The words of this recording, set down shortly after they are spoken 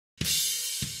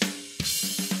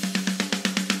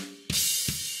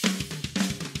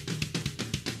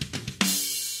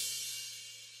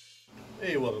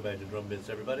Hey, welcome back to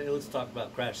Drumbits, everybody. Let's talk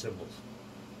about crash cymbals.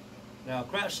 Now,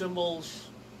 crash cymbals,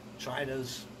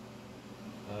 China's,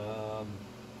 they're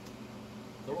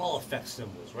all effect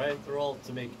cymbals, right? They're all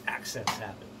to make accents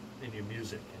happen in your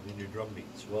music and in your drum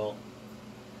beats. Well,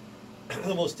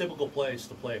 the most typical place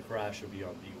to play a crash would be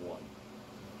on B1.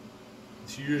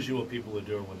 It's usually what people are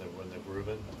doing when they're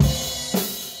grooving.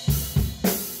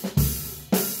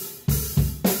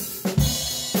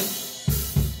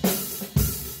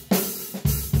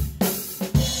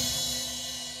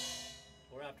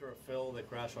 After a fill, they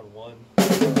crash on 1.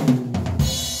 Okay,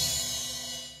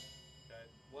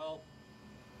 well,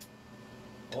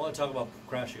 I want to talk about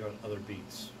crashing on other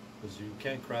beats, because you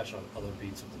can crash on other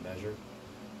beats of the measure,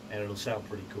 and it'll sound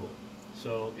pretty cool.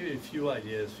 So I'll give you a few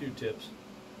ideas, a few tips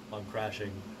on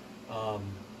crashing.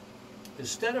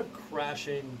 Instead of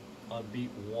crashing on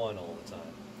beat 1 all the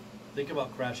time, think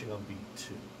about crashing on beat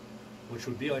 2, which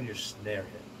would be on your snare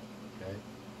hit. Okay,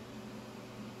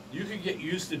 you can get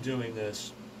used to doing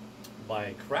this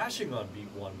by crashing on beat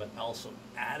 1, but also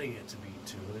adding it to beat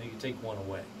 2, and then you can take 1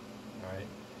 away. All right.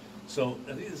 So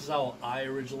I think this is how I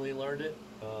originally learned it.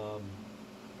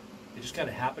 It just kind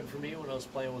of happened for me when I was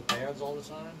playing with bands all the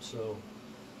time. So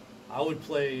I would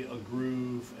play a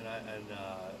groove, and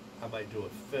I might do a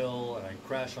fill, and I'd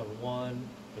crash on 1,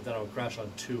 but then I would crash on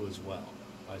 2 as well.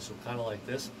 All right. So kind of like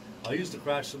this. I'll use the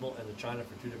crash cymbal and the China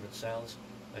for 2 different sounds.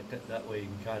 That way you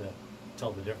can kind of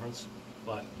tell the difference.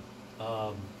 But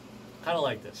kind of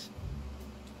like this.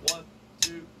 1,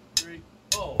 2, 3,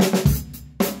 oh.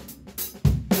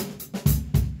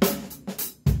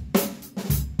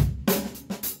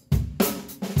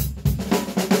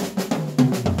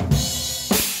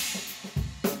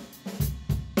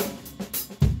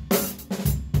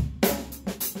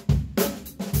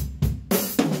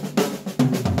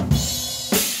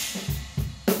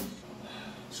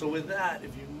 So with that,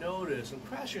 if you notice, I'm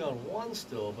crashing on 1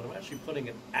 still, but I'm actually putting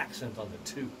an accent on the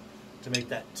 2 to make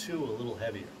that 2 a little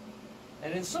heavier.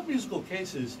 And in some musical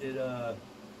cases, it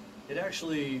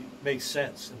actually makes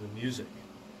sense in the music.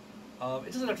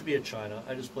 It doesn't have to be a China.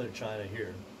 I just played a China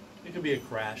here. It could be a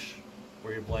crash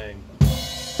where you're playing.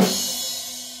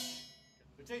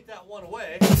 We take that 1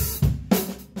 away.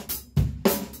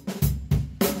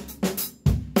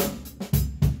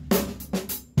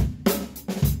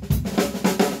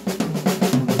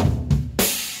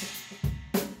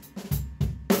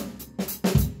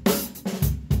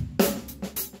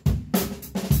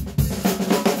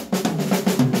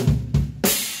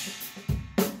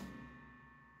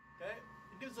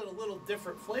 Gives it a little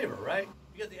different flavor, right?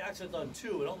 You get the accent on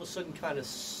 2, and all of a sudden kind of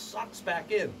sucks back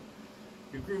in.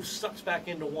 Your groove sucks back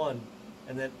into 1,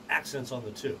 and then accents on the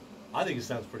 2. I think it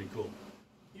sounds pretty cool.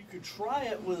 You could try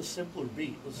it with a simpler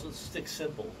beat. Let's stick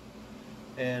simple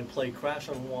and play crash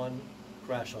on 1,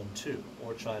 crash on 2,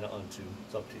 or China on 2.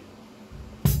 It's up to you.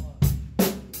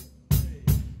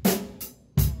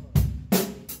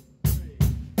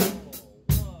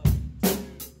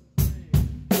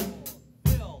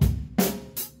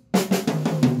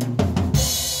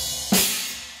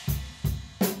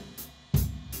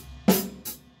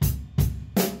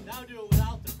 Do it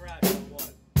without the crash on 1.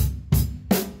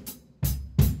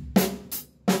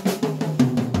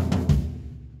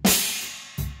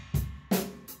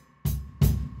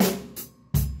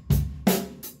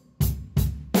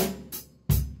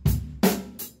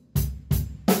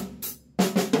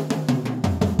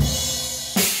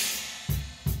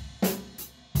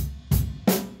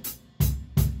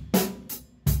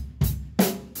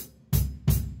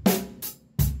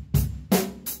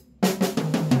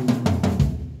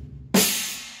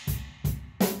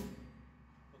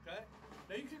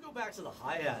 Now you can go back to the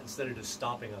hi-hat instead of just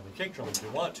stopping on the kick drum if you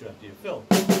want to after you fill.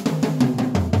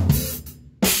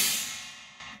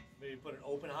 Maybe put an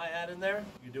open hi-hat in there.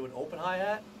 You can do an open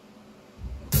hi-hat.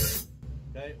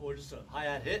 Okay, or just a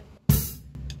hi-hat hit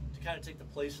to kind of take the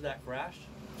place of that crash.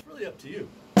 It's really up to you.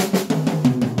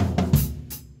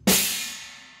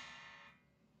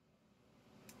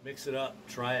 Mix it up,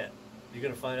 try it. You're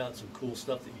going to find out some cool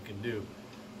stuff that you can do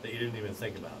that you didn't even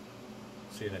think about.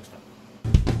 See you next time.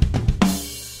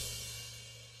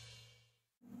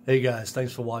 Hey guys,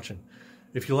 thanks for watching.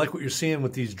 If you like what you're seeing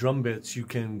with these drum bits, you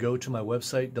can go to my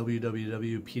website,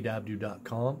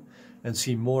 www.pdabdou.com, and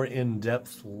see more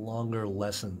in-depth, longer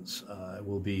lessons. I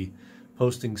will be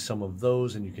posting some of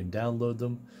those, and you can download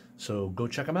them. So go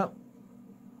check them out.